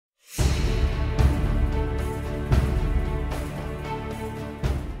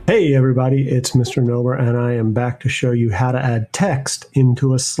Hey everybody, it's Mr. Nober and I am back to show you how to add text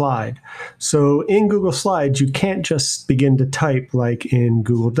into a slide. So in Google Slides, you can't just begin to type like in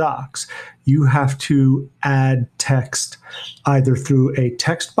Google Docs. You have to add text either through a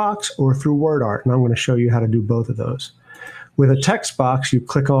text box or through WordArt, and I'm going to show you how to do both of those. With a text box, you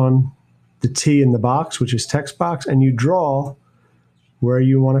click on the T in the box, which is text box, and you draw where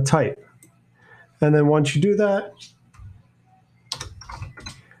you want to type. And then once you do that,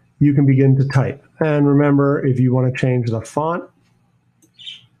 you can begin to type. And remember, if you want to change the font,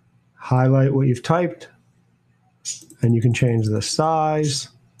 highlight what you've typed, and you can change the size,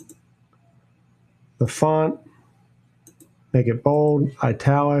 the font, make it bold,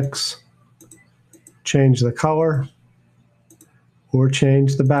 italics, change the color, or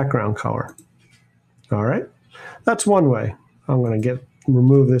change the background color. All right, that's one way. I'm going to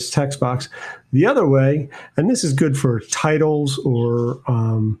remove this text box. The other way, and this is good for titles or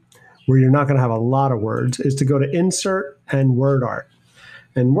where you're not going to have a lot of words, is to go to Insert and WordArt.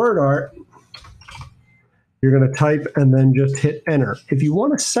 And WordArt, you're going to type and then just hit Enter. If you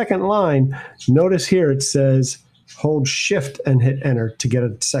want a second line, notice here it says hold Shift and hit Enter to get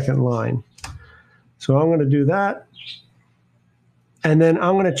a second line. So I'm going to do that. And then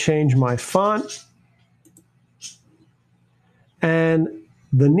I'm going to change my font. And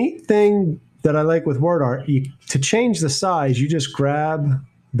the neat thing that I like with WordArt, to change the size, you just grab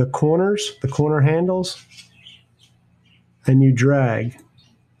the corners, the corner handles, and you drag,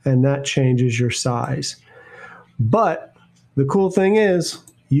 and that changes your size. But the cool thing is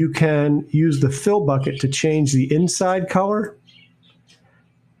you can use the fill bucket to change the inside color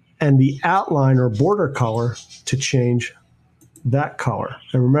and the outline or border color to change that color.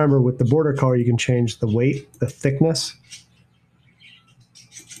 And remember, with the border color, you can change the weight, the thickness.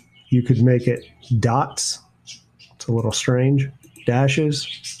 You could make it dots. It's a little strange.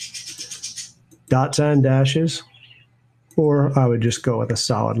 Dashes, dots and dashes, or I would just go with a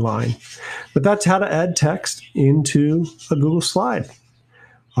solid line. But that's how to add text into a Google slide.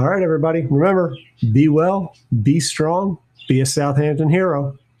 All right, everybody. Remember, be well, be strong, be a Southampton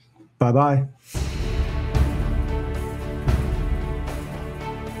hero. Bye-bye.